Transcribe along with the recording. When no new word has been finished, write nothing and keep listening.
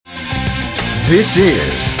This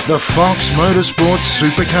is the Fox Motorsports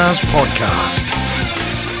Supercars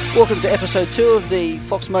Podcast. Welcome to episode 2 of the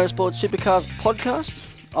Fox Motorsports Supercars Podcast.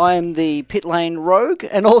 I am the pit lane rogue,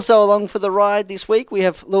 and also along for the ride this week we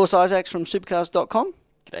have Lewis Isaacs from supercars.com.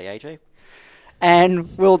 G'day, AJ.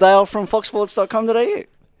 And Will Dale from foxsports.com.au.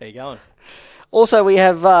 How you going? Also we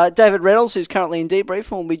have David Reynolds, who's currently in debrief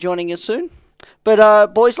and will be joining us soon.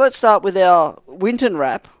 But boys, let's start with our Winton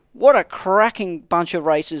wrap. What a cracking bunch of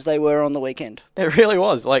races they were on the weekend. It really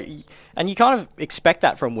was. And you kind of expect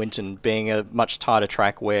that from Winton, being a much tighter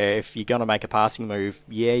track where if you're going to make a passing move,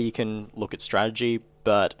 yeah, you can look at strategy,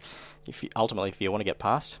 but if you want to get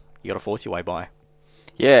past, you got to force your way by.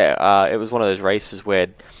 Yeah, it was one of those races where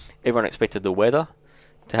everyone expected the weather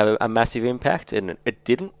to have a massive impact, and it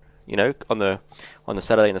didn't. You know, on the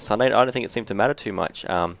Saturday and the Sunday, I don't think it seemed to matter too much.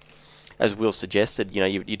 As Will suggested, you know,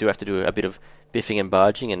 you do have to do a bit of biffing and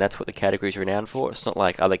barging, and that's what the category's renowned for. It's not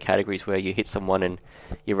like other categories where you hit someone and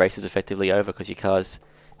your race is effectively over because your car's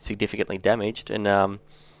significantly damaged. And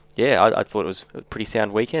I thought it was a pretty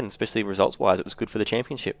sound weekend, especially results-wise. It was good for the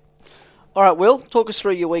championship. All right, Will, talk us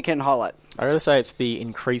through your weekend highlight. I got to say it's the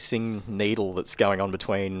increasing needle that's going on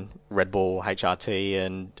between Red Bull HRT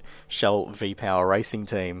and Shell V-Power Racing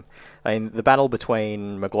Team. I mean, the battle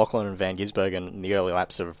between McLaughlin and Van Gisbergen in the early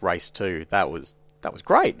laps of race 2, that was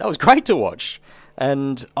great. That was great to watch.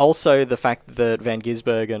 And also the fact that Van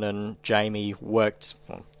Gisbergen and Jamie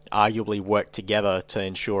arguably worked together to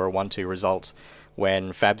ensure a 1-2 result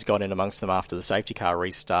when Fabs got in amongst them after the safety car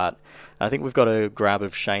restart. And I think we've got a grab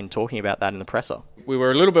of Shane talking about that in the presser. We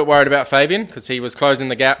were a little bit worried about Fabian because he was closing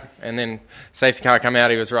the gap, and then safety car come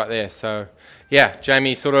out, he was right there. So, yeah,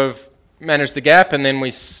 Jamie sort of managed the gap, and then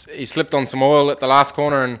he slipped on some oil at the last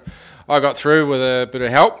corner, and I got through with a bit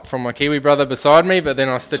of help from my Kiwi brother beside me, but then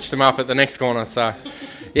I stitched him up at the next corner. So,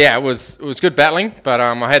 yeah, it was good battling, but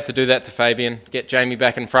I had to do that to Fabian, get Jamie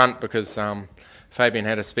back in front because Fabian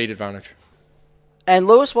had a speed advantage. And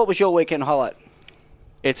Lewis, what was your weekend highlight?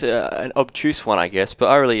 It's an obtuse one, I guess, but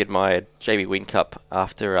I really admired Jamie Whincup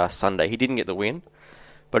after Sunday. He didn't get the win,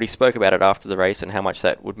 but he spoke about it after the race and how much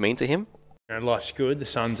that would mean to him. You know, life's good, the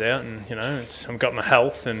sun's out, and I've got my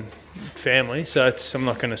health and family, so I'm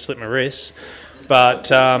not going to slip my wrists.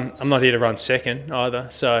 But I'm not here to run second either.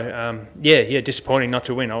 So disappointing not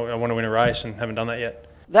to win. I want to win a race and haven't done that yet.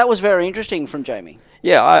 That was very interesting from Jamie.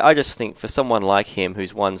 Yeah, I just think for someone like him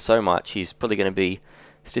who's won so much, he's probably going to be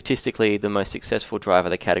statistically the most successful driver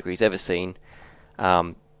the category's ever seen.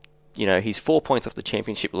 He's 4 points off the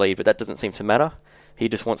championship lead, but that doesn't seem to matter. He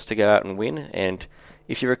just wants to go out and win. And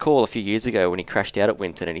if you recall a few years ago when he crashed out at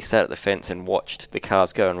Winton and he sat at the fence and watched the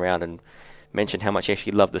cars going around and mentioned how much he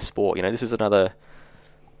actually loved the sport, this is another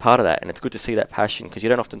part of that, and it's good to see that passion because you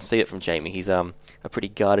don't often see it from Jamie. He's a pretty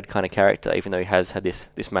guarded kind of character, even though he has had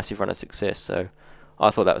this massive run of success. So I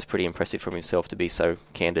thought that was pretty impressive from himself to be so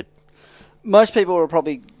candid. Most people are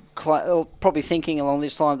probably thinking along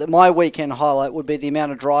this line that my weekend highlight would be the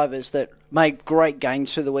amount of drivers that made great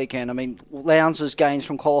gains through the weekend. I mean, Lowndes' gains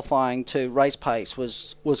from qualifying to race pace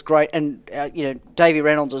was great, and Davey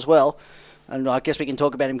Reynolds as well. And I guess we can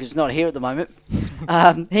talk about him because he's not here at the moment.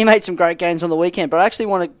 He made some great gains on the weekend, but I actually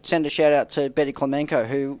want to send a shout out to Betty Klemenko,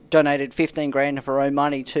 who donated $15,000 of her own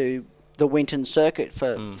money to the Winton circuit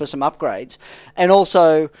for some upgrades, and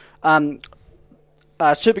also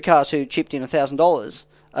Supercars, who chipped in $1,000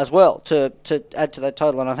 as well to add to that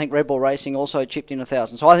total, and I think Red Bull Racing also chipped in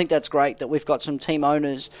 $1,000. So I think that's great that we've got some team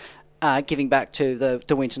owners giving back to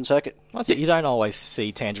the Winton circuit. Well, you don't always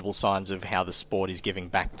see tangible signs of how the sport is giving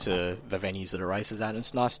back to the venues that it races at, and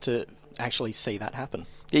it's nice to actually see that happen.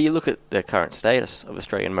 Yeah, you look at the current status of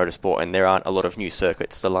Australian motorsport, and there aren't a lot of new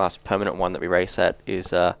circuits. The last permanent one that we race at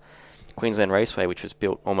is Queensland Raceway, which was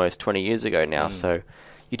built almost 20 years ago now. So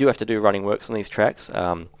you do have to do running works on these tracks.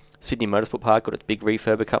 Sydney Motorsport Park got its big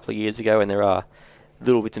refurb a couple of years ago, and there are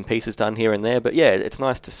little bits and pieces done here and there. But yeah, it's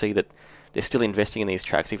nice to see that they're still investing in these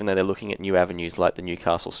tracks, even though they're looking at new avenues like the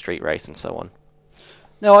Newcastle Street Race and so on.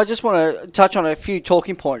 Now, I just want to touch on a few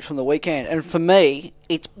talking points from the weekend. And for me,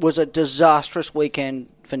 it was a disastrous weekend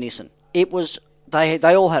for Nissan. It was they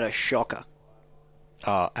all had a shocker.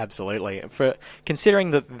 Oh, absolutely. Considering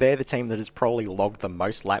that they're the team that has probably logged the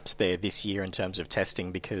most laps there this year in terms of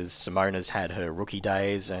testing, because Simona's had her rookie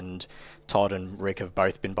days and Todd and Rick have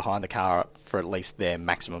both been behind the car for at least their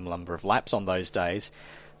maximum number of laps on those days.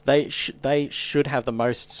 They should have the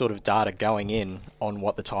most sort of data going in on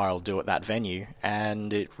what the tyre will do at that venue,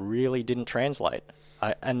 and it really didn't translate.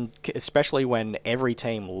 And especially when every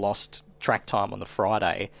team lost track time on the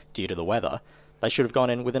Friday due to the weather, they should have gone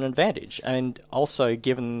in with an advantage. And also,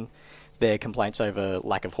 given their complaints over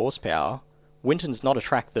lack of horsepower, Winton's not a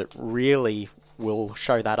track that really will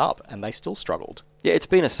show that up, and they still struggled. Yeah, it's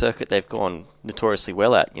been a circuit they've gone notoriously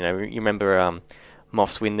well at. You remember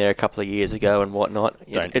Moff's win there a couple of years ago and whatnot.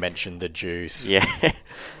 Don't mention the juice. Yeah,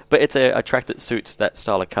 but it's a track that suits that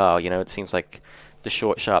style of car. It seems like the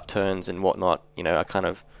short, sharp turns and whatnot, are kind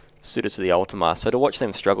of suited to the Ultima. So to watch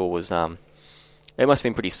them struggle was, it must have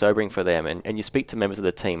been pretty sobering for them. And you speak to members of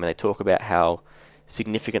the team and they talk about how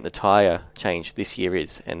significant the tyre change this year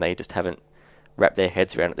is, and they just haven't wrapped their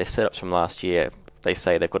heads around it. Their setups from last year, they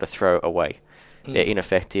say they've got to throw away. They're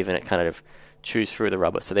ineffective, and it kind of chews through the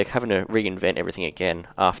rubber. So they're having to reinvent everything again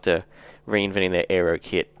after reinventing their aero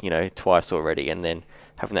kit, twice already, and then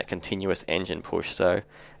having that continuous engine push. So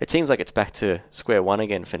it seems like it's back to square one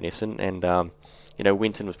again for Nissan. And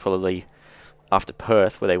Winton was probably, after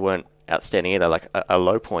Perth, where they weren't outstanding either, like a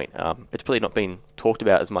low point. It's probably not been talked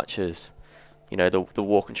about as much as the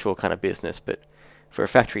Walkinshaw kind of business, but for a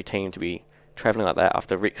factory team to be travelling like that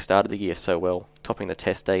after Rick started the year so well, topping the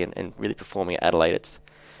test day and really performing at Adelaide,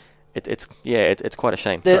 it's quite a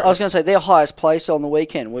shame. I was going to say their highest place on the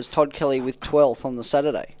weekend was Todd Kelly with 12th on the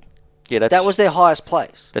Saturday. Yeah, that was their highest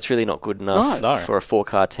place. That's really not good enough for a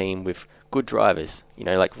four-car team with good drivers.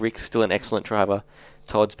 Like Rick's still an excellent driver.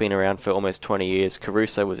 Todd's been around for almost 20 years.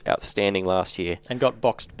 Caruso was outstanding last year. And got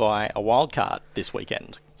boxed by a wildcard this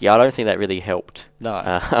weekend. Yeah, I don't think that really helped.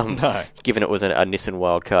 No. Given it was a Nissan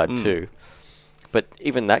Wildcard too. But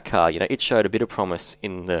even that car, it showed a bit of promise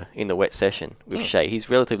in the wet session with Shea. He's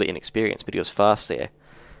relatively inexperienced, but he was fast there.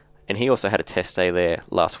 And he also had a test day there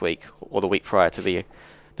last week, or the week prior to the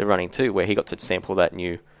running too, where he got to sample that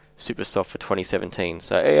new Super Soft for 2017.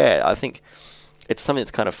 So yeah, I think it's something that's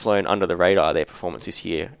kind of flown under the radar, their performance this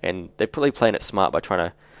year. And they're probably playing it smart by trying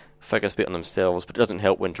to focus a bit on themselves, but it doesn't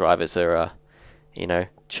help when drivers are,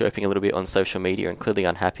 chirping a little bit on social media and clearly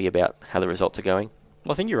unhappy about how the results are going.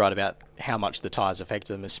 Well, I think you're right about how much the tyres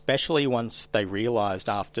affected them, especially once they realised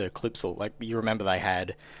after Clipsal. Like, you remember they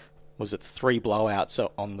had, 3 blowouts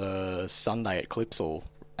on the Sunday at Clipsal,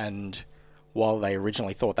 and while they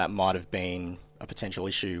originally thought that might have been a potential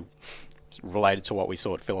issue related to what we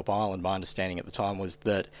saw at Phillip Island, my understanding at the time was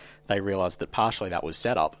that they realised that partially that was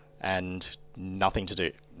set up and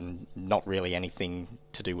not really anything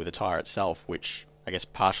to do with the tyre itself, which I guess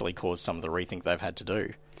partially caused some of the rethink they've had to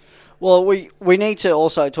do. Well, we need to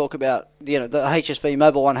also talk about the HSV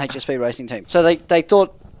Mobil 1 HSV Racing team. So they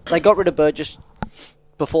thought they got rid of Burgess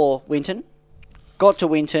before Winton, got to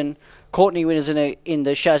Winton. Courtney Winters in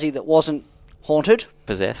the chassis that wasn't haunted,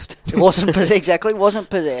 possessed. It wasn't exactly wasn't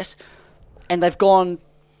possessed, and they've gone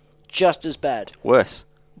just as bad. Worse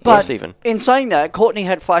even. In saying that, Courtney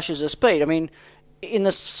had flashes of speed. I mean, he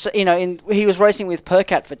was racing with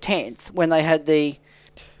Percat for 10th when they had the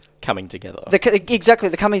coming together.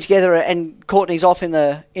 The coming together, and Courtney's off in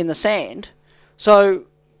the sand. So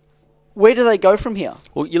where do they go from here?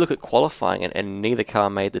 Well, you look at qualifying, and neither car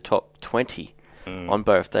made the top 20 on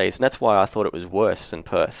both days, and that's why I thought it was worse than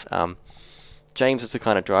Perth. James is the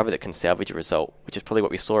kind of driver that can salvage a result, which is probably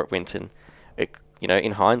what we saw at Winton.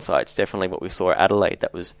 In hindsight, it's definitely what we saw at Adelaide.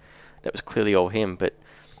 That was clearly all him. But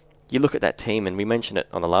you look at that team, and we mentioned it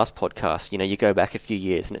on the last podcast. You go back a few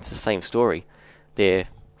years, and it's the same story. They're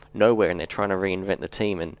nowhere, and they're trying to reinvent the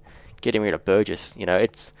team and getting rid of Burgess.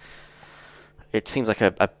 It seems like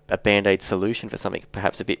a band-aid solution for something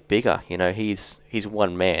perhaps a bit bigger. He's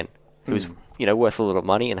one man who's worth a lot of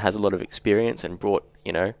money and has a lot of experience and brought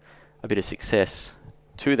a bit of success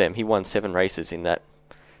to them. He won 7 races in that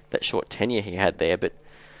short tenure he had there, but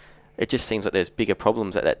it just seems like there's bigger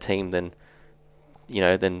problems at that team than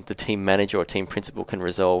the team manager or team principal can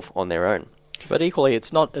resolve on their own. But equally,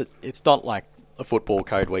 it's not like a football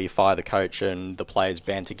code where you fire the coach and the players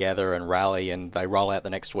band together and rally and they roll out the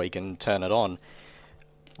next week and turn it on.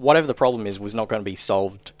 Whatever the problem is was not going to be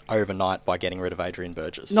solved overnight by getting rid of Adrian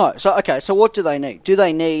Burgess. No. So what do they need? Do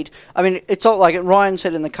they need... I mean, it's not like Ryan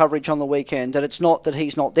said in the coverage on the weekend that it's not that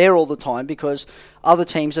he's not there all the time because other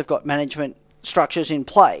teams have got management structures in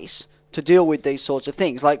place to deal with these sorts of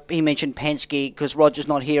things. Like he mentioned Penske because Roger's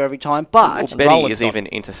not here every time, but... Well, Betty is even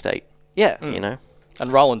interstate. Yeah.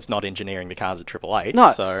 And Roland's not engineering the cars at Triple Eight.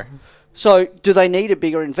 No. So do they need a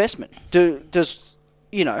bigger investment? Is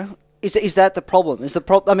that the problem? Is the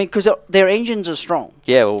problem? I mean, because their engines are strong.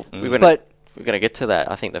 Yeah, well, we're going to get to that.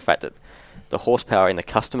 I think the fact that the horsepower in the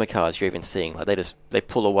customer cars you're even seeing, like they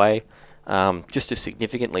pull away just as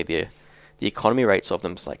significantly. The economy rates of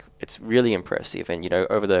them is it's really impressive. And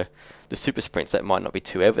over the super sprints that might not be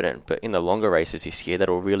too evident, but in the longer races this year,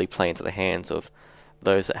 that'll really play into the hands of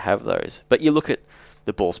those that have those. But you look at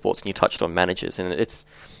the ball sports, and you touched on managers, and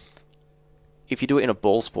if you do it in a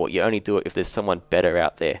ball sport, you only do it if there's someone better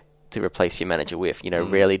out there to replace your manager with.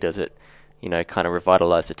 Rarely does it, kind of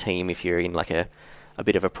revitalise the team if you're in like a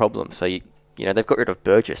bit of a problem. So they've got rid of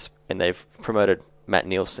Burgess and they've promoted Matt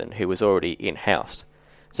Nielsen, who was already in-house.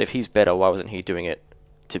 So if he's better, why wasn't he doing it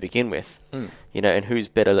to begin with? And who's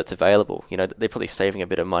better that's available? They're probably saving a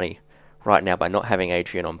bit of money right now by not having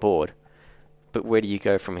Adrian on board. But where do you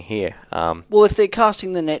go from here? Well, if they're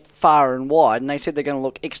casting the net far and wide, and they said they're going to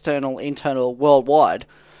look external, internal, worldwide,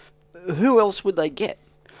 who else would they get?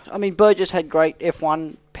 I mean, Burgess had great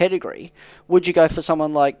F1 pedigree. Would you go for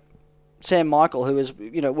someone like Sam Michael, who is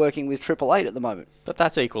working with Triple Eight at the moment? But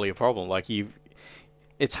that's equally a problem. Like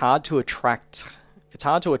it's hard to attract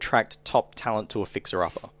top talent to a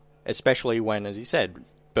fixer-upper, especially when, as you said,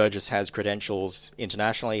 Burgess has credentials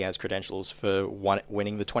internationally, has credentials for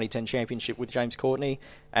winning the 2010 championship with James Courtney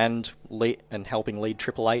and helping lead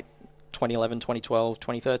Triple Eight 2011, 2012,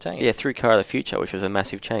 2013. Yeah, through Car of the Future, which was a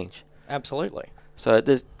massive change. Absolutely. So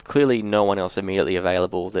there's clearly no one else immediately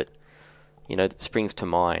available that that springs to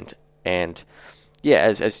mind. And yeah,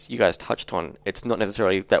 as you guys touched on, it's not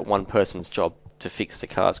necessarily that one person's job to fix the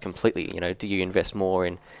cars completely. Do you invest more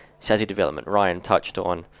in chassis development? Ryan touched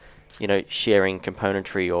on sharing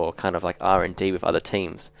componentry or kind of like R&D with other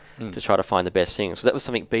teams to try to find the best things. So that was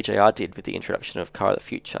something BJR did with the introduction of Car of the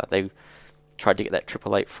Future. They tried to get that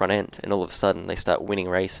Triple Eight front end, and all of a sudden they start winning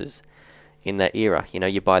races in that era.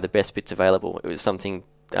 You buy the best bits available. It was something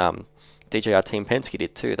DJR Team Penske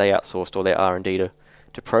did too. They outsourced all their R&D to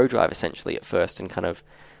ProDrive essentially at first and kind of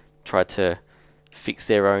tried to fix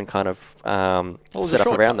their own kind of setup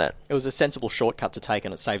around that. It was a sensible shortcut to take,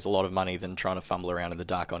 and it saves a lot of money than trying to fumble around in the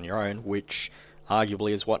dark on your own, which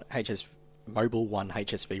arguably is what Mobil won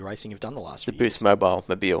HSV Racing have done the last few years. Boost Mobil.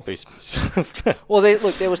 Well,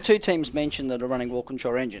 there was two teams mentioned that are running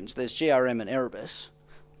Walkinshaw engines. There's GRM and Erebus.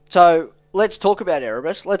 So let's talk about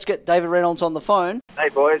Erebus. Let's get David Reynolds on the phone. Hey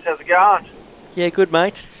boys, how's it going? Yeah, good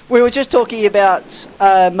mate. We were just talking about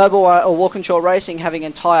Mobil or Walkinshaw Racing having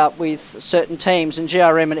a tie-up with certain teams, and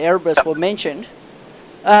GRM and Erebus were mentioned.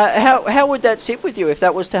 How would that sit with you if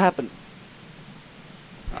that was to happen?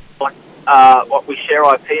 What, we share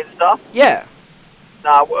IP and stuff? Yeah.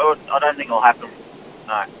 No, I don't think it'll happen.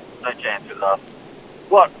 No chance with us.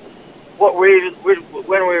 When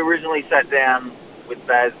we originally sat down with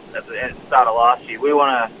Baz at the start of last year, we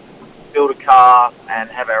want to build a car and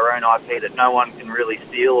have our own IP that no one can really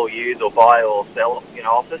steal or use or buy or sell,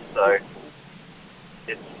 off us. So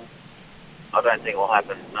I don't think it will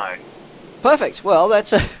happen. No. Perfect. Well,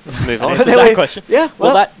 that's let's move on. That's that question. Yeah.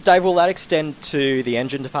 Well, Dave, will that extend to the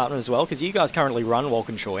engine department as well? Because you guys currently run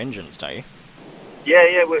Walkinshaw engines, don't you?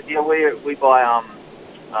 Yeah. We buy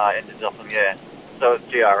engines off them. Yeah. So it's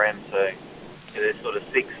GRM. So there's sort of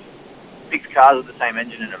six cars with the same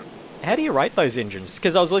engine in them. How do you rate those engines?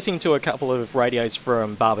 Because I was listening to a couple of radios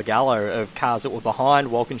from Barbagallo of cars that were behind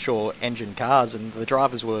Walkinshaw engine cars, and the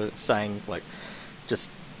drivers were saying, like, just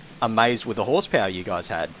amazed with the horsepower you guys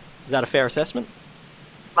had. Is that a fair assessment?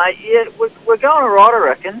 Mate, yeah, we're going all right, I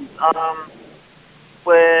reckon. I've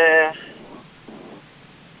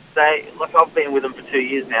been with them for 2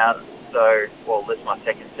 years now, so, this is my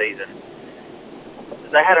second season.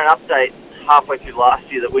 They had an update halfway through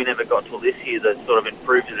last year that we never got till this year that sort of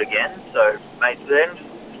improved it again. So, mate,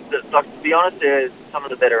 to be honest, they're some of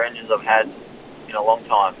the better engines I've had in a long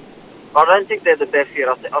time. But I don't think they're the best yet.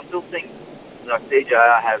 I still think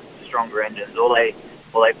DJR have stronger engines, or they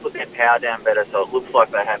put their power down better, so it looks like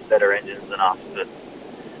they have better engines than us. But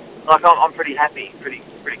I'm pretty happy, pretty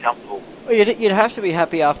comfortable. Well, you'd have to be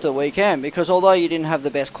happy after the weekend, because although you didn't have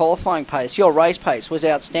the best qualifying pace, your race pace was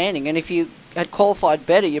outstanding, and if you had qualified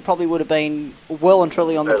better, you probably would have been well and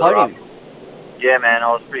truly on the podium. Yeah, man,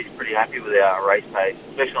 I was pretty happy with our race pace,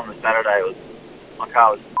 especially on the Saturday. My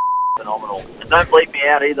car was phenomenal, and don't bleep me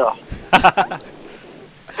out either.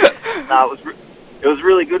 No, it was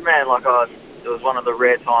really good, man. It was one of the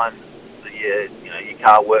rare times that your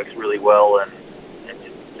car works really well and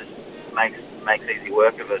just makes easy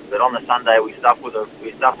work of it. But on the Sunday, we stuffed it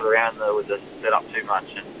around with the setup too much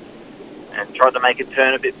and tried to make it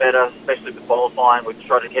turn a bit better, especially with qualifying. We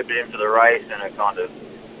tried to keep it in for the race, and it kind of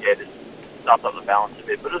just stuffed up the balance a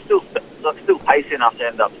bit. But it was still pacing enough to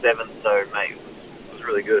end up 7th, so mate, it was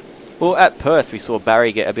really good. Well, at Perth, we saw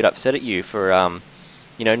Barry get a bit upset at you for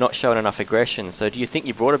not showing enough aggression. So do you think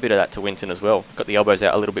you brought a bit of that to Winton as well? Got the elbows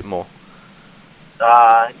out a little bit more?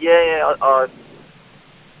 Yeah. I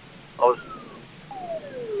was...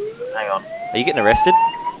 Hang on. Are you getting arrested?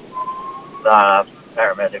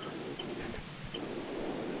 Paramedic.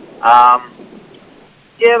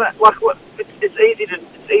 Yeah, but it's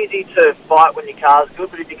easy to fight when your car's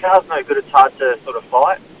good, but if your car's no good, it's hard to sort of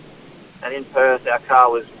fight. And in Perth, our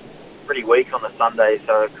car was pretty weak on the Sunday,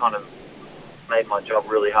 so it kind of made my job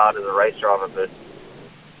really hard as a race driver, but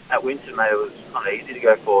at Winton, mate, it was kind of easy to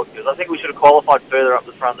go forward because I think we should have qualified further up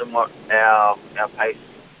the front than what our pace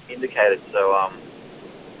indicated. So,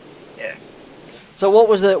 yeah. So what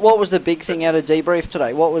was the big thing out of debrief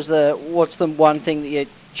today? What's the one thing that you're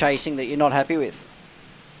chasing that you're not happy with?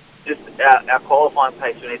 Just our qualifying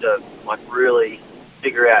pace. We need to really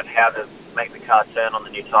figure out how to make the car turn on the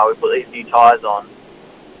new tyre. We put these new tyres on,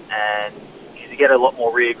 and you get a lot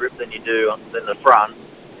more rear grip than you do than the front,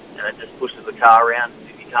 and it just pushes the car around.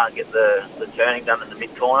 If you can't get the turning done in the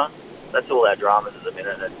mid corner, that's all our dramas at the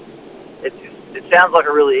minute. It sounds like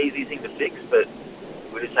a really easy thing to fix, but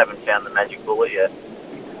we just haven't found the magic bullet yet.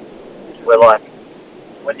 We're like,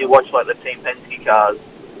 when you watch like the Team Penske cars,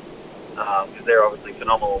 because they're obviously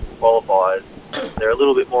phenomenal qualifiers, they're a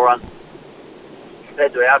little bit more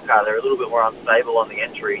compared to our car, they're a little bit more unstable on the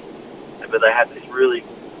entry, but they have this really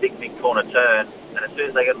big mid-corner turn, and as soon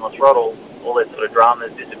as they get on the throttle, all their sort of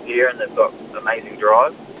dramas disappear, and they've got amazing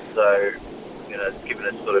drive. So, it's given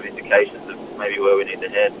us sort of indications of maybe where we need to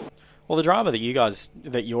head. Well, the drama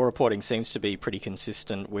that you're reporting seems to be pretty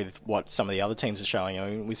consistent with what some of the other teams are showing. I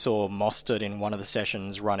mean, we saw Mostert in one of the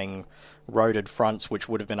sessions running roaded fronts, which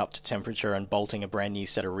would have been up to temperature, and bolting a brand new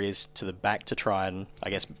set of rears to the back to try and, I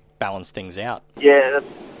guess, balance things out. Yeah,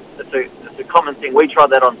 that's a common thing. We tried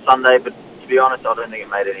that on Sunday, but to be honest, I don't think it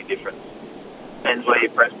made any difference. Depends where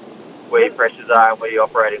your pressures are and where your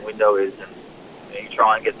operating window is, and you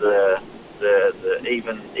try and get the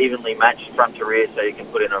evenly matched front to rear so you can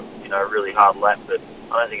put in a really hard lap, but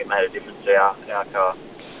I don't think it made a difference to our car.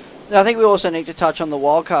 Now, I think we also need to touch on the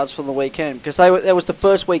wildcards from the weekend, because that was the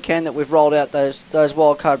first weekend that we've rolled out those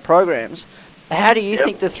wildcard programs. How do you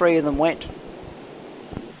think the three of them went?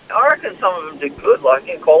 I reckon some of them did good. Like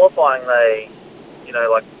in qualifying, they,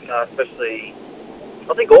 especially,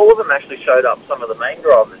 I think all of them actually showed up, some of the main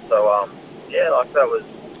drivers. So, that was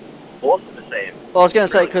awesome to see him. Well, I was going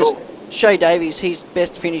to say, because Shea Davies, his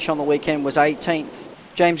best finish on the weekend was 18th.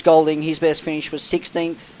 James Golding, his best finish was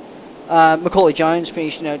 16th. Macaulay Jones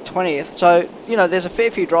finished 20th. So, there's a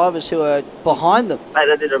fair few drivers who are behind them. Mate,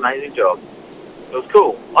 they did an amazing job. It was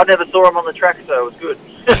cool. I never saw them on the track, so it was good.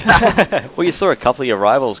 Well, you saw a couple of your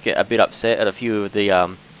rivals get a bit upset at a few of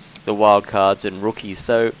the wild cards and rookies.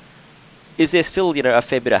 So, is there still a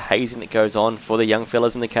fair bit of hazing that goes on for the young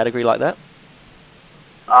fellas in the category like that?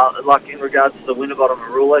 Like in regards to the Winterbottom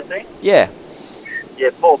and Rouleau thing? Yeah.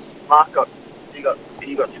 Yeah, poor Mark got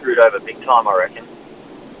screwed over big time, I reckon.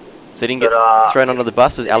 So he didn't get thrown under the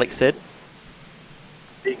bus, as Alex said?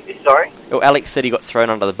 Sorry? Well, Alex said he got thrown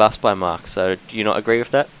under the bus by Mark, so do you not agree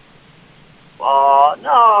with that?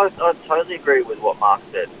 No, I totally agree with what Mark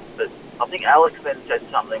said. But I think Alex then said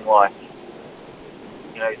something like,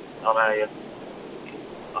 I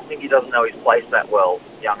think he doesn't know his place that well,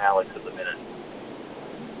 young Alex at the minute.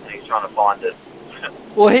 And he's trying to find it.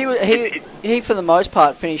 Well, he for the most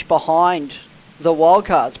part finished behind the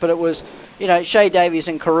wildcards, but it was, Shea Davies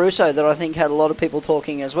and Caruso that I think had a lot of people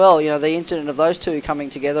talking as well. The incident of those two coming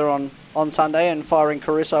together on Sunday and firing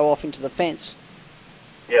Caruso off into the fence.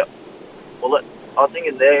 Yeah. Well, I think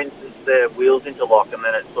in their instance, their wheels interlock, and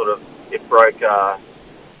then it broke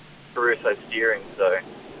Caruso's steering. So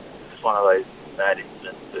it's one of those bad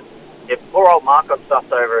incidents. But yeah, poor old Mark got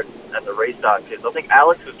stuffed over at the restart because I think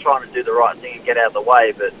Alex was trying to do the right thing and get out of the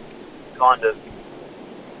way, but kind of,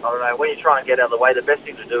 I don't know, when you're trying to get out of the way, the best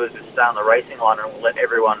thing to do is just stay on the racing line and let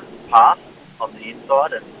everyone pass on the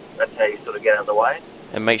inside, and that's how you sort of get out of the way.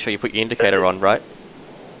 And make sure you put your indicator on, right?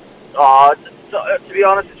 To be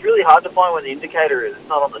honest, it's really hard to find where the indicator is. It's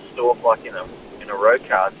not on the stalk like in a road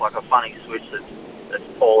car. It's like a funny switch that's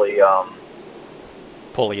poorly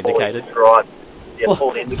indicated. Described. Yeah,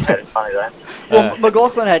 poorly indicated. Funny that. Well,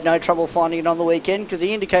 McLaughlin had no trouble finding it on the weekend because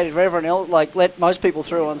he indicated for everyone else, let most people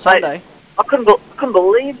through on Sunday. Mate, I couldn't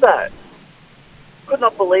believe that. Could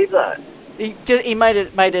not believe that. He made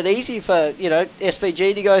it easy for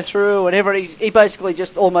SVG to go through, and everybody. He basically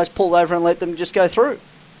just almost pulled over and let them just go through.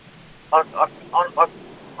 I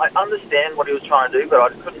understand what he was trying to do, but I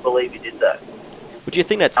couldn't believe he did that. Would you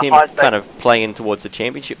think that's him kind of playing towards the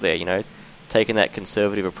championship there, taking that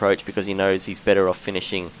conservative approach because he knows he's better off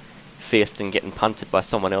finishing fifth than getting punted by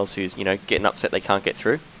someone else who's, getting upset they can't get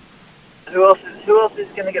through? Who else is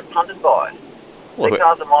going to get punted by? The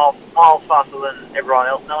car's a mile faster than everyone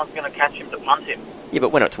else. No one's going to catch him to punt him. Yeah, but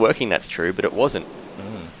when it's working, that's true, but it wasn't.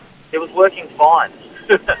 It was working fine.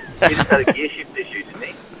 He just had a gear shift issue, didn't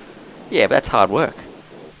he? Yeah, but that's hard work.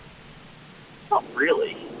 Not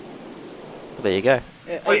really. Well, there you go.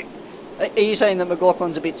 Are you saying that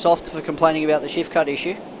McLaughlin's a bit soft for complaining about the shift cut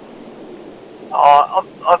issue?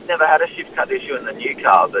 I've never had a shift cut issue in the new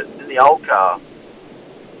car, but in the old car,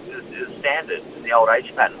 standard, in the old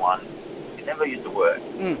H-pattern one, it never used to work.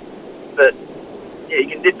 Mm. But, yeah, you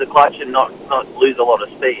can dip the clutch and not lose a lot of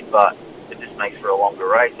speed, but it just makes for a longer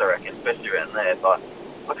race, I reckon, especially around there. But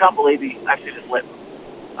I can't believe he actually just let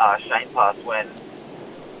Shane pass when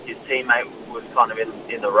his teammate was kind of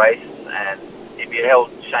in the race, and if you held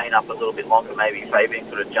Shane up a little bit longer, maybe Fabian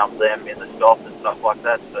could have jumped them in the stop and stuff like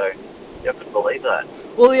that. So yeah, I couldn't believe that.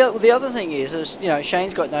 Well, the other thing is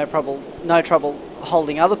Shane's got no trouble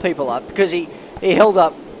holding other people up, because he held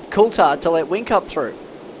up Coulthard to let Whincup through.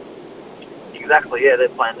 Exactly. Yeah, they're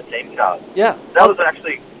playing the team card. Yeah, that was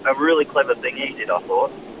actually a really clever thing he did, I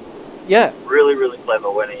thought. Yeah, really, really clever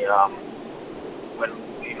when he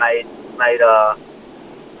made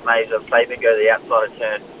Fabian go to the outside of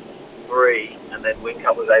turn 3, and then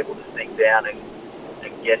Whincup was able to sneak down and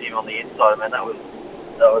get him on the inside. Man, that was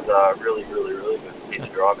really, really, really good piece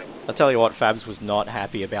of driving. I'll tell you what, Fabs was not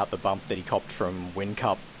happy about the bump that he copped from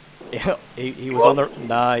Whincup. He was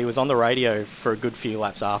on the radio for a good few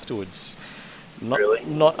laps afterwards.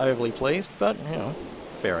 Not overly pleased, but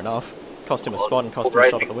fair enough. Cost him a spot and cost him a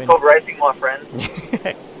shot at the win. Top racing, my friend.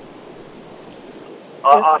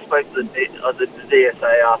 I spoke to the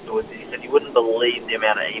DSA afterwards, and he said you wouldn't believe the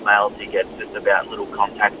amount of emails he gets just about little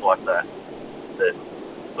contacts like that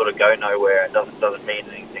sort of go nowhere and doesn't mean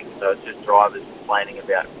anything. So it's just drivers complaining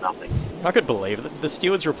about nothing. I could believe that the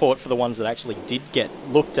stewards report for the ones that actually did get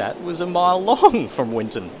looked at was a mile long from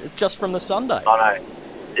Winton, just from the Sunday. I know.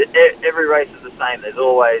 Every race is the same. There's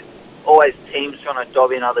always teams trying to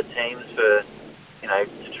dob in other teams for,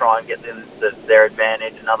 to try and get them their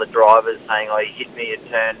advantage, and other drivers saying, "Oh, he hit me at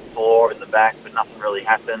turn 4 in the back, but nothing really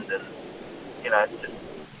happened." And it's just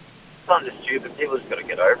kind of stupid. People just got to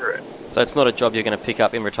get over it. So it's not a job you're going to pick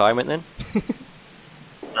up in retirement then?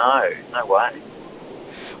 No way.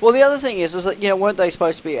 Well, the other thing is that weren't they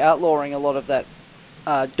supposed to be outlawing a lot of that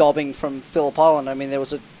dobbing from Phillip Island? I mean, there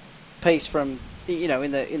was a piece from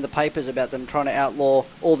in the papers about them trying to outlaw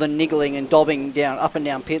all the niggling and dobbing up and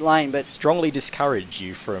down pit lane, but strongly discourage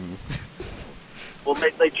you from. Well,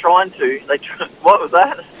 they're trying to. What was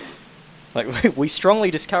that? Like, we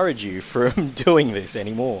strongly discourage you from doing this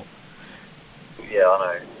anymore. Yeah,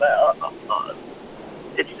 I know.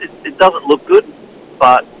 It doesn't look good,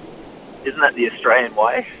 but isn't that the Australian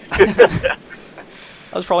way?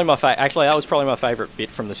 That was probably my favourite bit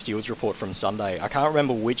from the stewards report from Sunday. I can't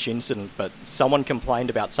remember which incident, but someone complained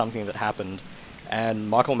about something that happened, and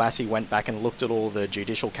Michael Massey went back and looked at all the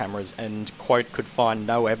judicial cameras and, quote, could find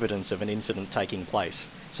no evidence of an incident taking place,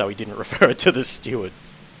 so he didn't refer it to the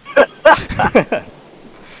stewards.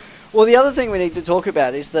 Well, the other thing we need to talk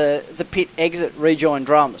about is the pit exit rejoin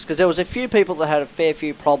dramas, because there was a few people that had a fair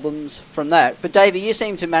few problems from that. But Davey, you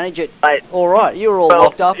seem to manage it all right. You were all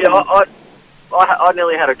locked up. Yeah, I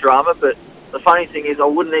nearly had a drama, but the funny thing is I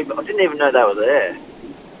didn't even know they were there.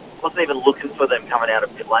 Wasn't even looking for them coming out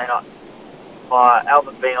of pit lane.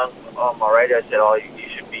 Albert Bean on my radio said, "Oh, you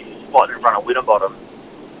should be spotted in front of Winterbottom."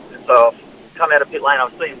 And so I've come out of pit lane.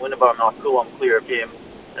 I've seen Winterbottom. And I'm cool. I'm clear of him.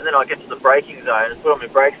 And then I get to the braking zone and put on my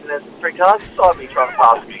brakes, and there's 3 cars beside me trying to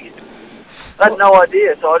pass me. I had no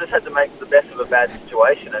idea, so I just had to make the best of a bad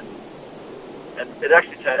situation, and it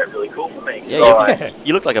actually turned out really cool for me. Yeah,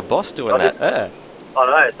 you look like a boss doing that. I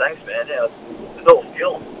know, thanks, man. Yeah, it's all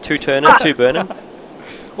skill. 2 turner, 2 burner.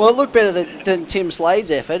 Well, it looked better than Tim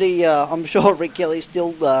Slade's effort. I'm sure Rick Kelly's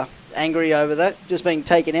still angry over that, just being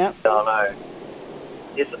taken out. I know.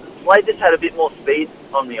 Yes, Slade just had a bit more speed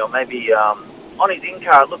on me, or maybe on his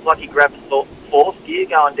in-car, it looked like he grabbed 4th gear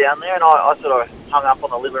going down there, and I sort of hung up on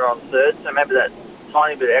the limiter on 3rd, so maybe that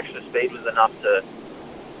tiny bit of extra speed was enough to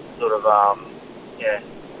sort of,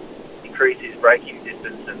 increase his braking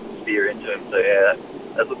distance and steer into him. So, yeah,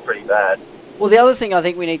 that looked pretty bad. Well, the other thing I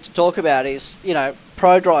think we need to talk about is,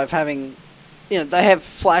 ProDrive having, they have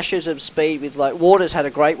flashes of speed with, like, Waters had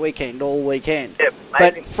a great weekend all weekend. Yeah,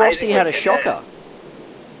 but Frosty had a shocker.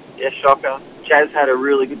 Yeah, shocker. Chaz had a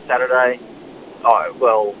really good Saturday. Oh,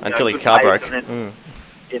 well, until his car broke.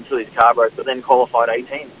 Until his car broke, but then qualified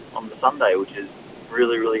 18th on the Sunday, which is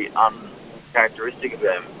really, really uncharacteristic of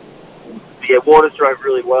him. But yeah, Waters drove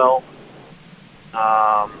really well.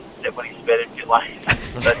 Except when he sped in pit lane,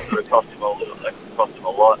 that sort of cost him a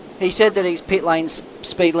lot. He said that his pit lane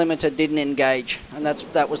speed limiter didn't engage, and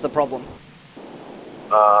that was the problem.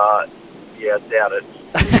 Yeah, I doubt it.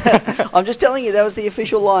 I'm just telling you, that was the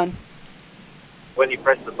official line. When you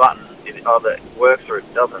press the button, it either works or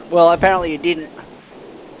it doesn't. Well, apparently it didn't.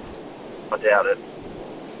 I doubt it.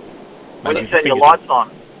 When you turn your lights on,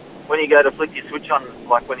 when you go to flick your switch on,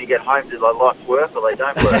 like when you get home, do the lights work or they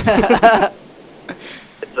don't work?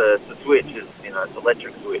 It's a switch, it's an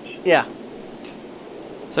electric switch. Yeah.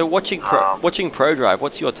 So watching Pro Drive,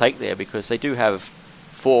 what's your take there? Because they do have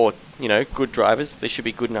 4, good drivers. They should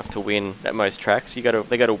be good enough to win at most tracks. They go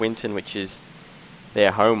to Winton, which is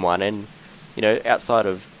their home one, and outside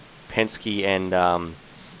of Penske and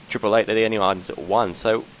 888, they're the only ones that won.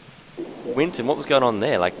 So Winton, what was going on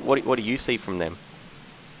there? Like, what do you see from them?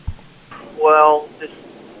 Well, just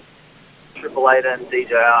 888 and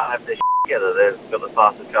DJR have their together. They've got the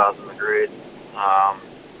fastest cars in the grid.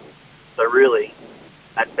 So really,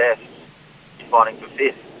 at best, you're fighting for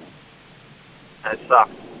 5th. And it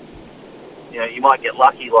sucks. You might get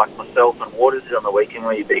lucky like myself and Waters did on the weekend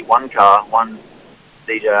where you beat one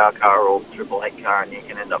DJR car or 888 car and you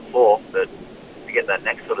can end up 4th, but to get that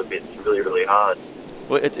next sort of bit, it's really, really hard.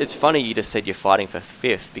 Well, it's funny you just said you're fighting for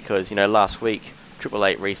 5th because, last week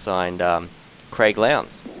 888 re-signed Craig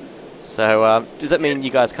Lowndes. So does that mean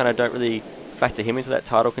you guys kind of don't really factor him into that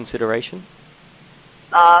title consideration?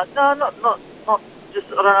 No, not just,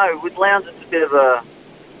 I don't know, with Lowndes it's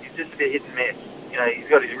he's just a bit hit and miss. He's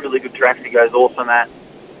got his really good tracks he goes awesome at,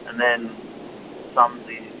 and then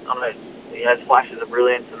he has flashes of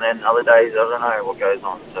brilliance, and then other days, I don't know what goes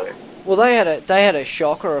on, so... Well, they had a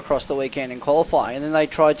shocker across the weekend in qualifying, and then they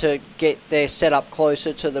tried to get their setup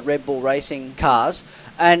closer to the Red Bull Racing cars,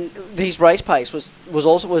 and his race pace was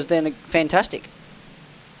then fantastic.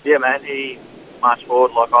 Yeah, man, he marched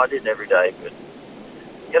forward like I did every day, but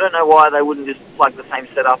I don't know why they wouldn't just plug the same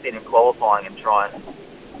setup in qualifying and try and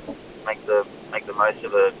make the most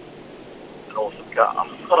of an awesome car. I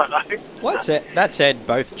don't know. Well, that said,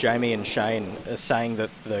 both Jamie and Shane are saying that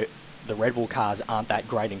the Red Bull cars aren't that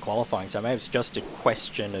great in qualifying, so maybe it's just a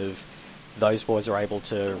question of those boys are able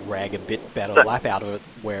to rag a bit better lap out of it,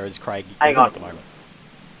 whereas Craig isn't at the moment.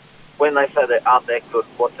 When they say they aren't that good,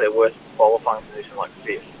 what's their worst qualifying position, like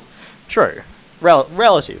 5th? True.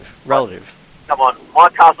 Relative. Come on, my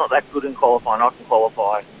car's not that good in qualifying. I can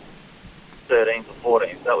qualify 13th or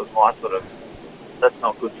 14th. That was my that's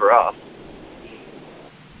not good for us.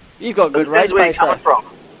 You've got good race pace though. From.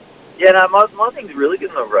 Yeah, no, my thing's really good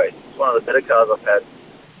in the race. It's one of the better cars I've had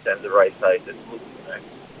in terms of race pace. It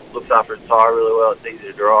looks after its tyre really well. It's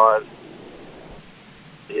easy to drive.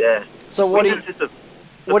 Yeah. So what do you... It's just a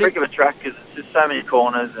freak of a track because it's just so many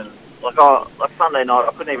corners and like Sunday night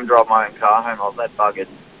I couldn't even drive my own car home. I was that buggered.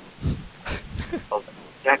 I was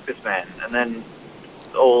a cactus man, and then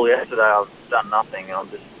all yesterday I've done nothing, and I'm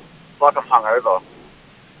just like I'm hungover.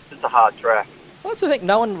 It's just a hard track. Well, that's the thing.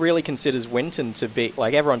 No one really considers Winton to be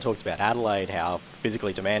like everyone talks about Adelaide, how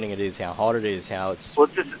physically demanding it is, how hot it is, how it's. Well,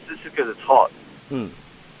 it's just because it's hot. Mm.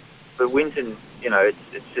 But Winton,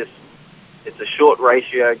 it's a short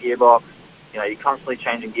ratio gearbox. You're constantly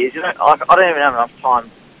changing gears. I don't even have enough time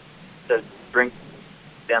to bring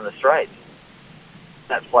down the straights.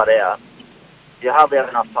 That's flat out. You hardly have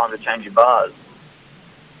enough time to change your bars.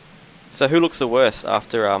 So who looks the worst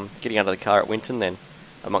after getting out of the car at Winton then,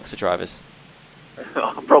 amongst the drivers?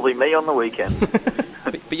 Probably me on the weekend.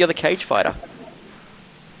 but you're the cage fighter.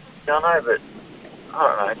 I know, but I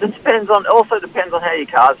don't know. It just also depends on how your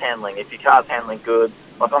car's handling. If your car's handling good,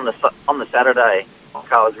 like on the Saturday, my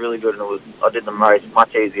car was really good, and I did the race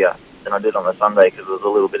much easier than I did on the Sunday because it was a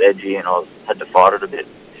little bit edgy and I had to fight it a bit.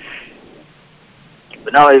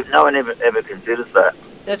 But no one ever considers that.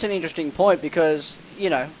 That's an interesting point because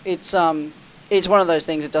it's one of those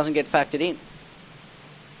things that doesn't get factored in.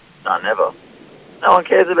 No, never. No one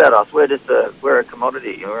cares about us. We're a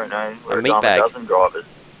commodity. We're a dime a dozen drivers.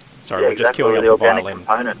 Sorry, we're just queuing up the violin.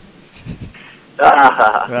 Component.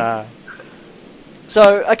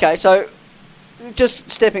 So just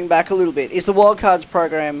stepping back a little bit, is the Wildcards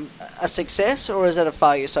program a success or is it a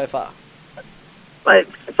failure so far? Mate,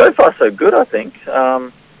 so far so good, I think.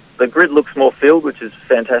 The grid looks more filled, which is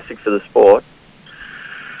fantastic for the sport.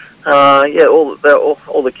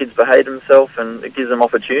 All the kids behave themselves, and it gives them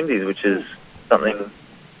opportunities, which is something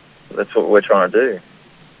that's what we're trying to do.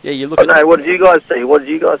 Yeah, you look at... what did you guys see? What did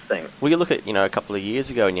you guys think? Well, you look at, a couple of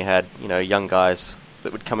years ago and you had, young guys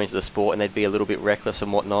that would come into the sport and they'd be a little bit reckless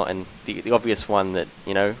and whatnot, and the obvious one that,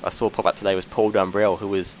 I saw pop up today was Paul Dumbrell, who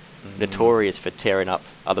was notorious for tearing up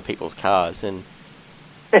other people's cars, and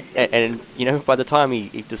by the time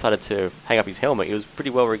he decided to hang up his helmet, he was pretty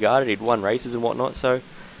well regarded. He'd won races and whatnot, so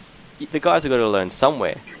the guys have got to learn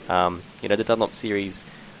somewhere. The Dunlop Series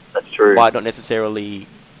That's true. Might not necessarily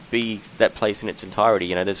be that place in its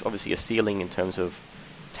entirety. There's obviously a ceiling in terms of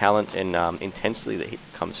talent and intensity that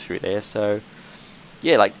comes through there. So,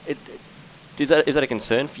 yeah, is that a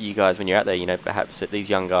concern for you guys when you're out there? Perhaps that these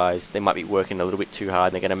young guys, they might be working a little bit too hard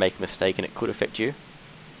and they're going to make a mistake and it could affect you?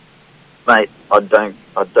 Mate, I don't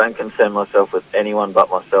concern myself with anyone but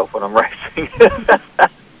myself when I'm racing.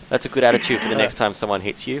 That's a good attitude for the next time someone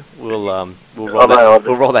hits you. We'll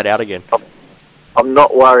roll that out again. I'm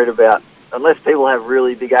not worried about, unless people have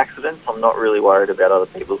really big accidents, I'm not really worried about other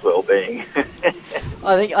people's well-being.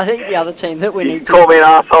 I think the other team that we need to... Call me an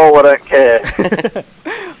asshole, I don't care.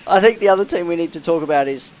 I think the other team we need to talk about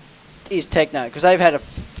is Techno, because they've had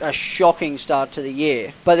a shocking start to the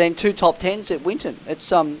year. But then 2 top 10s at Winton.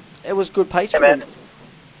 It was good pace for them.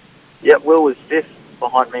 Yeah, Will was 5th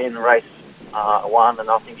behind me in race 1, and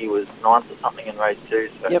I think he was 9th or something in race 2.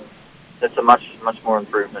 So that's a much more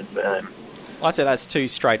improvement for them. Well, I'd say that's 3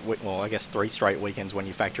 straight weekends when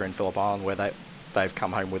you factor in Phillip Island, where they've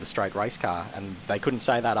come home with a straight race car, and they couldn't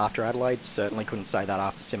say that after Adelaide. Certainly couldn't say that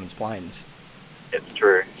after Symmons Plains. It's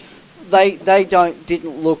true. They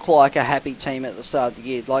didn't look like a happy team at the start of the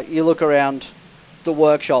year. Like, you look around the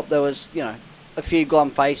workshop, there was a few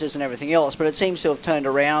glum faces and everything else, but it seems to have turned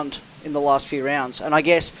around in the last few rounds. And I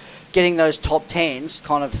guess getting those top 10s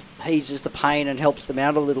kind of eases the pain and helps them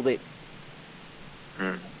out a little bit.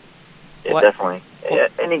 Yeah, definitely. Yeah,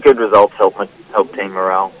 any good results help team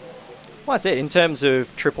morale. Well, that's it. In terms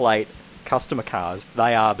of 888 customer cars,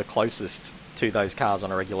 they are the closest to those cars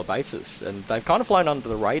on a regular basis, and they've kind of flown under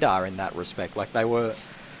the radar in that respect. Like, they were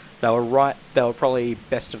probably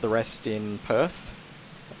best of the rest in Perth,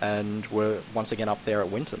 and were once again up there at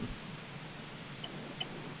Winton.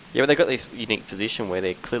 Yeah, but they've got this unique position where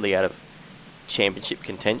they're clearly out of championship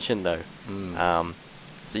contention, though.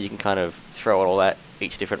 So you can kind of throw it all at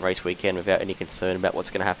each different race weekend without any concern about what's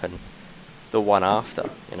going to happen the one after,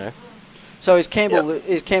 So is Campbell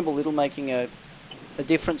Little making a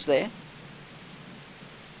difference there?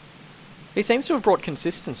 He seems to have brought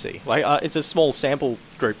consistency. Like, it's a small sample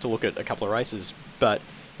group to look at a couple of races, but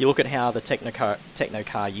you look at how the Techno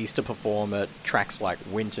car used to perform at tracks like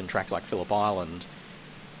Winton, tracks like Phillip Island.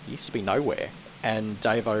 It used to be nowhere. And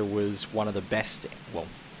Davo was one of the best. Well,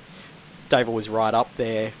 Davo was right up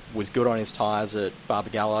there, was good on his tyres at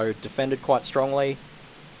Barbagallo, defended quite strongly,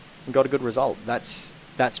 and got a good result. That's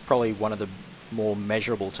probably one of the more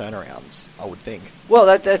measurable turnarounds, I would think. Well,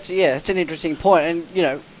 that's an interesting point.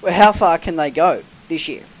 And, how far can they go this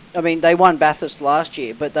year? I mean, they won Bathurst last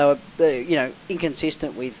year, but they were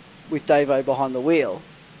inconsistent with Davo behind the wheel.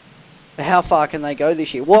 How far can they go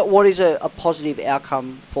this year? What is a positive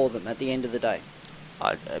outcome for them at the end of the day?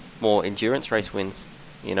 More endurance race wins,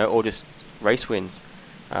 or just race wins.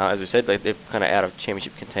 As we said, they're kind of out of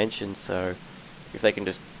championship contention, so if they can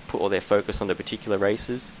just put all their focus on the particular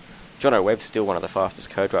races. John O'Webb's still one of the fastest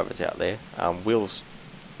co-drivers out there. Will's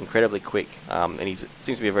incredibly quick, and he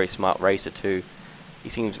seems to be a very smart racer too. He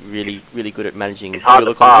seems really, really good at managing. He's hard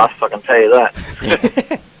to pass, I can tell you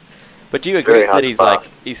that. But do you agree that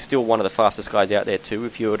he's still one of the fastest guys out there too?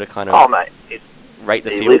 If you were to kind of rate the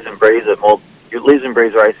field, he lives and breathes it more. He lives and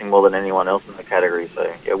breathes racing more than anyone else in the category.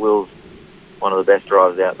 So yeah, Will's one of the best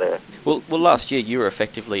drivers out there. Well, last year you were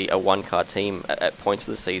effectively a one-car team at points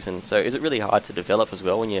of the season. So is it really hard to develop as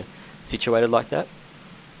well when you're situated like that?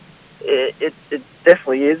 It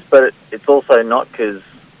definitely is, but it's also not, because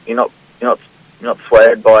you're not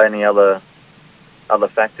swayed by any other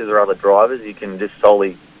factors or other drivers. You can just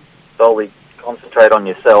solely concentrate on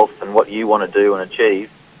yourself and what you want to do and achieve,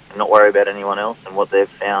 and not worry about anyone else and what they've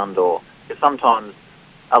found. Or because sometimes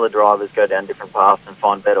other drivers go down different paths and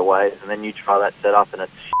find better ways, and then you try that setup and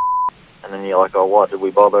it's and then you're like, oh, what did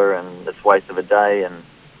we bother? And it's a waste of a day. And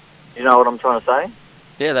you know what I'm trying to say?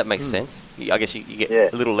 Yeah, that makes sense. I guess you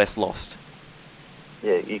get a little less lost.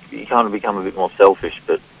 Yeah, you kind of become a bit more selfish,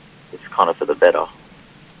 but it's kind of for the better.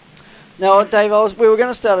 Now, Dave, we were going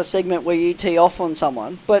to start a segment where you tee off on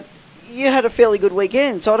someone, but you had a fairly good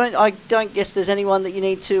weekend, so I don't guess there's anyone that you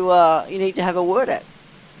need to have a word at.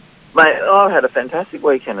 Mate, I had a fantastic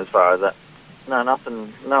weekend as far as that. No,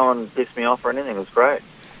 nothing. No one pissed me off or anything. It was great.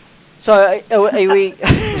 So, are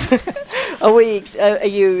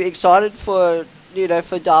you excited for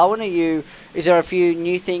Darwin? Is there a few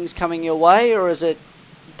new things coming your way, or is it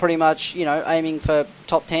pretty much aiming for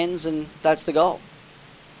top 10s and that's the goal?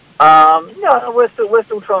 No, we're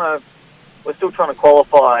still trying to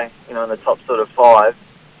qualify, in the top sort of 5.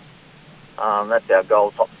 That's our goal,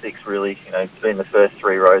 top 6 really. To be in the first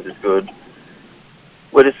 3 rows is good.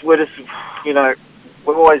 We're just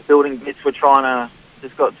we're always building bits. We're trying to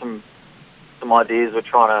just got some ideas. We're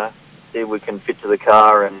trying to see if we can fit to the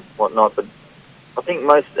car and whatnot. But I think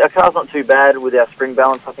our car's not too bad with our spring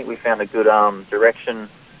balance. I think we found a good direction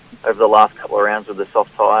over the last couple of rounds with the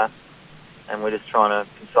soft tyre, and we're just trying to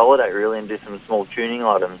consolidate really and do some small tuning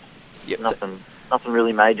items. Yep. Nothing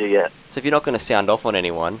really major yet. So if you're not going to sound off on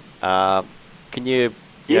anyone, can you...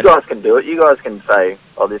 You guys can do it. You guys can say,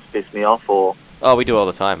 oh, this pissed me off, or Oh, we do all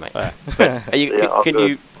the time, mate. But are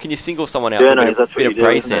you, can you single someone out for a bit of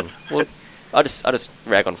praise then? Well, I just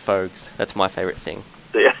rag on Fogues. That's my favourite thing.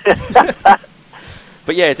 Yeah.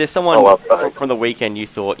 But yeah, is there someone from the weekend you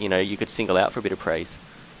thought you could single out for a bit of praise?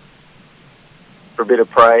 For a bit of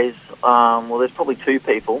praise, well, there's probably two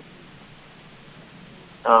people.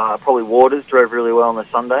 Probably Waters drove really well on the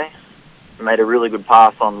Sunday. He made a really good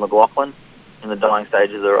pass on McLaughlin in the dying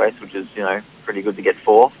stages of the race, which is pretty good to get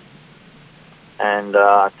fourth. And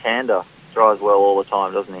Tander drives well all the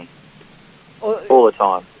time, doesn't he? All the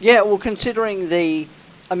time. Yeah, well, considering the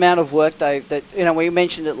amount of work we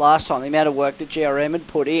mentioned it last time, the amount of work that GRM had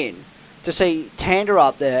put in, to see Tander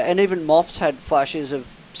up there, and even Moff's had flashes of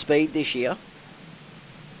speed this year.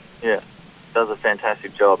 Yeah, does a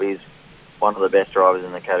fantastic job. He's one of the best drivers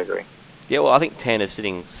in the category. Yeah, well, I think Tanner's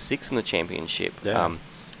sitting 6th in the championship. Yeah.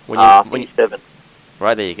 When he's 7th.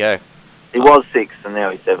 Right, there you go. He was 6th and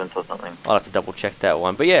now he's 7th or something. I'll have to double check that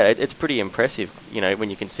one. But yeah, it's pretty impressive, when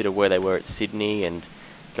you consider where they were at Sydney and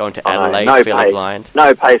going to Adelaide fairly blind.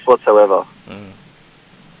 No pace whatsoever.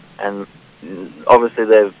 And obviously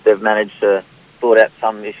they've managed to sort out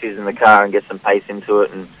some issues in the car and get some pace into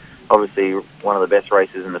it, and obviously one of the best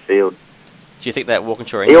races in the field. Do you think that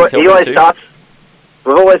Walkinshaw engine's helping always too?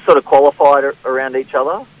 We've always sort of qualified around each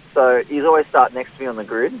other, so he's always start next to me on the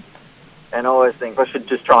grid, and I always think I should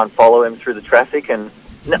just try and follow him through the traffic, and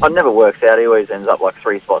it never works out. He always ends up like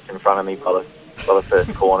 3 spots in front of me by the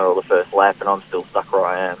first corner or the first lap, and I'm still stuck where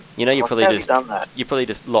I am. You probably just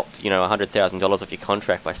lopped $100,000 off your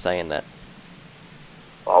contract by saying that.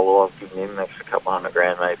 Oh well, I've given him an extra couple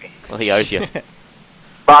 $100,000 maybe. Well, he owes you.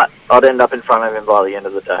 But I'd end up in front of him by the end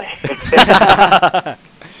of the day.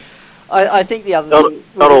 I think the other thing...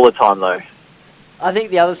 Not all the time, though. I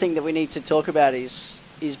think the other thing that we need to talk about is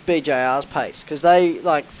BJR's pace, because they,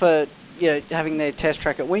 for having their test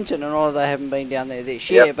track at Winton, and although they haven't been down there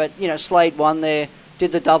this year, but, Slade won there,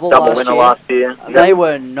 did the double winner last year. They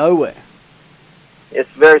were nowhere.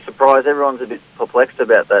 It's very surprised. Everyone's a bit perplexed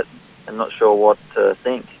about that and not sure what to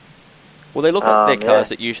think. Well, they look like they're cars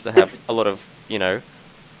that used to have a lot of,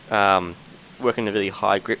 working the really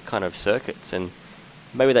high grip kind of circuits, and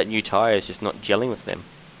maybe that new tyre is just not gelling with them.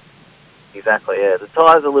 Exactly, yeah. The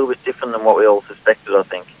tyre's a little bit different than what we all suspected, I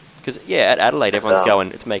think. Because, at Adelaide, everyone's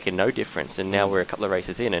going, it's making no difference, and now we're a couple of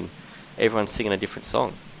races in, and everyone's singing a different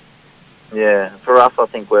song. Yeah, for us, I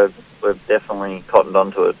think we've definitely cottoned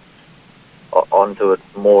onto it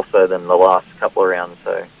more so than the last couple of rounds,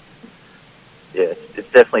 so... Yeah, it's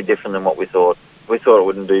definitely different than what we thought. We thought it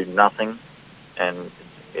wouldn't do nothing, and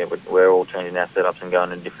we're all changing our setups and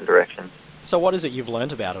going in different directions. So what is it you've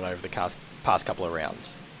learned about it over the past couple of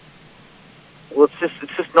rounds? Well, it's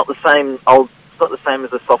just not the same. It's not the same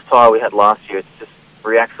as the soft tyre we had last year. It just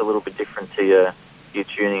reacts a little bit different to your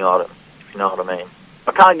tuning item, if you know what I mean.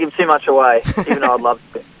 I can't give too much away, even though I'd love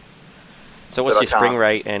to. So what's your spring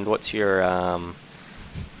rate and what's your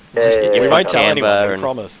we won't tell anyone, we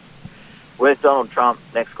promise. Where's Donald Trump?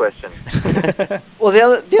 Next question. Well,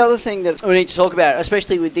 the other thing that we need to talk about,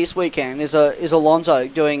 especially with this weekend, is Alonso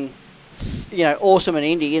doing, awesome in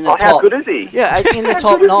Indy in the top. How good is he? Yeah, in the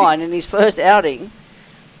top 9 in his first outing.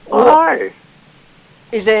 No.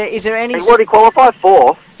 Is there any? What did he qualify?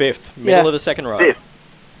 4th. 5th, middle of the second row. 5th.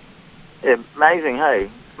 Yeah, amazing. Hey,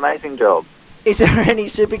 amazing job. Is there any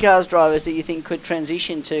supercars drivers that you think could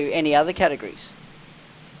transition to any other categories?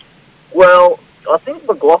 Well, I think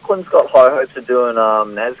McLaughlin's got high hopes of doing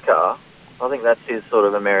NASCAR. I think that's his sort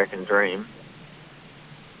of American dream.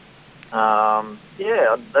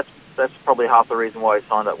 That's probably half the reason why he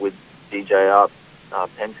signed up with DJR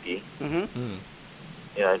Penske. Mm-hmm.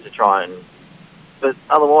 To try and... But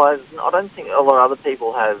otherwise, I don't think a lot of other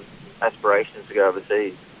people have aspirations to go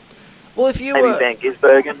overseas. Well, if you maybe Van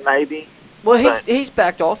Gisbergen, maybe. Well, he's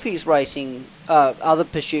backed off his racing other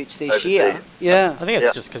pursuits this year. Yeah, I think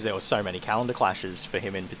it's just because there were so many calendar clashes for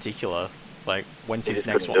him in particular. Like, when's his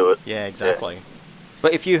next one? Do it. Yeah, exactly. Yeah.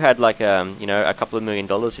 But if you had a couple of $1 million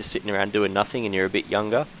just sitting around doing nothing and you're a bit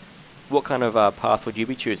younger, what kind of path would you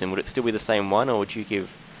be choosing? Would it still be the same one, or would you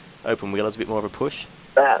give open wheelers a bit more of a push?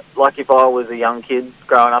 Like if I was a young kid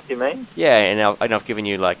growing up, you mean? Yeah, and I've given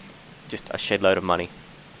you just a shed load of money.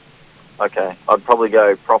 Okay, I'd probably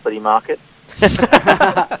go property market.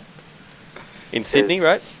 In Sydney,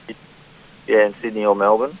 right? Yeah, in Sydney or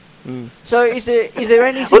Melbourne. Mm. So is there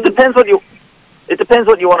anything? Well, it depends what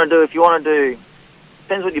you want to do. If you want to do,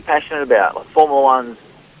 depends what you're passionate about. Like Formula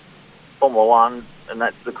 1, and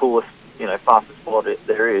that's the coolest, fastest sport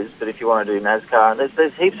there is. But if you want to do NASCAR, and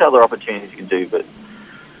there's heaps of other opportunities you can do. But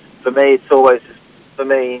for me, it's always just for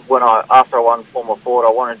me, after I won Formula Ford,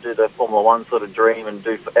 I wanted to do the Formula One sort of dream and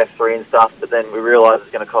do F3 and stuff. But then we realised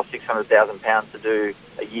it's going to cost £600,000 to do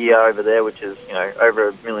a year over there, which is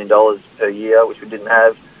over $1 million per year, which we didn't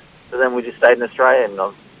have. So then we just stayed in Australia, and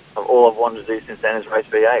all I've wanted to do since then is race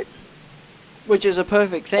V8s. Which is a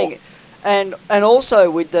perfect thing. And also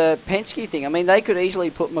with the Penske thing, I mean, they could easily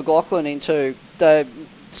put McLaughlin into the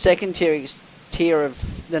second tier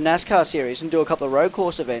of the NASCAR series and do a couple of road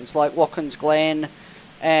course events like Watkins Glen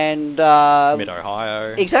and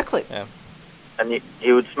Mid-Ohio. Exactly. Yeah. And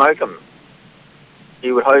you would smoke them.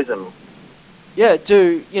 You would hose them. Yeah,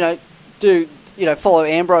 follow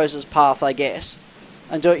Ambrose's path, I guess,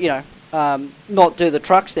 and do not do the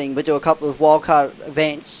trucks thing, but do a couple of wildcard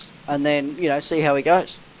events and then see how he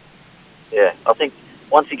goes. Yeah, I think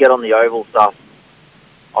once you get on the oval stuff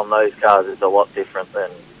on those cars, it's a lot different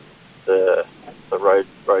than the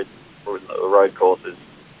road courses.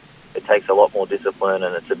 It takes a lot more discipline,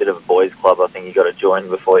 and it's a bit of a boys' club. I think you got to join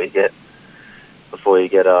before you get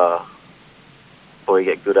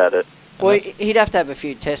good at it. Well, he'd have to have a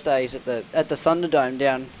few test days at the Thunderdome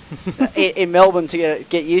down in Melbourne to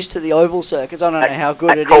get used to the oval circuits. I don't know how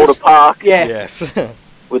good it Calder is. Park, yeah. Yes.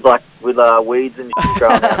 with weeds and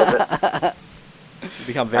growing out of it. You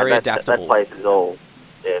become very adaptable. That place is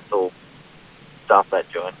it's all stuff, that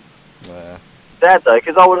joint. Yeah. Sad though,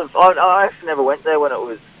 because I actually never went there when it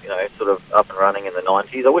was sort of up and running in the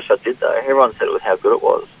 90s. I wish I did though. Everyone said it was how good it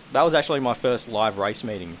was. That was actually my first live race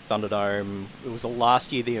meeting, Thunderdome. It was the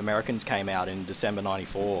last year the Americans came out in December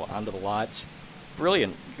 '94 under the lights.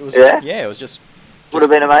 Brilliant. It was it was just would have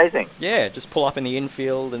been amazing. Yeah, just pull up in the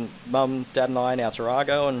infield and Mum, Dad and I in our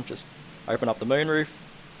Tarago and just open up the moonroof,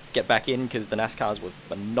 get back in because the NASCARs were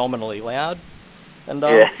phenomenally loud. And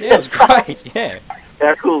it was great. Yeah.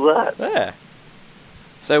 How cool is that? Yeah.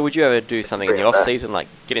 So would you ever do something in the off season, like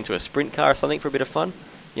get into a sprint car or something for a bit of fun?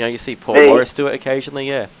 You see Paul Morris do it occasionally.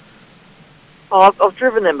 Yeah. Oh, I've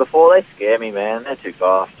driven them before. They scare me, man. They're too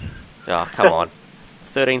fast. Oh, come on.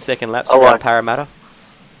 13-second laps around Parramatta.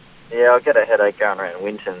 Yeah, I get a headache going around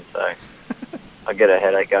Winton, so I get a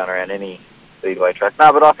headache going around any speedway track.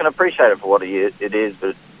 No, but I can appreciate it for what it is,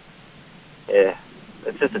 but yeah,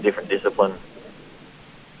 it's just a different discipline.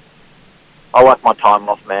 I like my time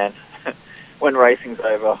off, man. When racing's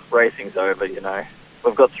over,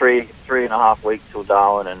 We've got three and a half weeks till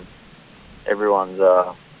Darwin, and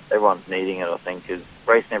everyone's needing it, I think, because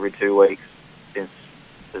racing every 2 weeks since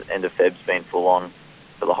the end of Feb's been full on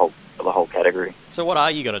for the whole category. So what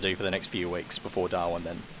are you going to do for the next few weeks before Darwin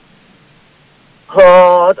then?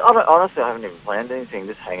 Oh, honestly, I haven't even planned anything.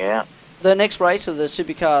 Just hang out. The next race of the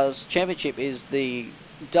Supercars Championship is the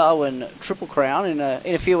Darwin Triple Crown in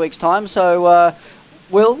a few weeks' time. So,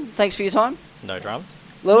 Will, thanks for your time. No dramas.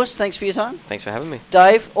 Lewis, thanks for your time. Thanks for having me.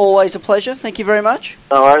 Dave, always a pleasure. Thank you very much.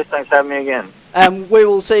 No worries. Thanks for having me again. And we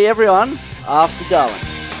will see everyone after Darwin.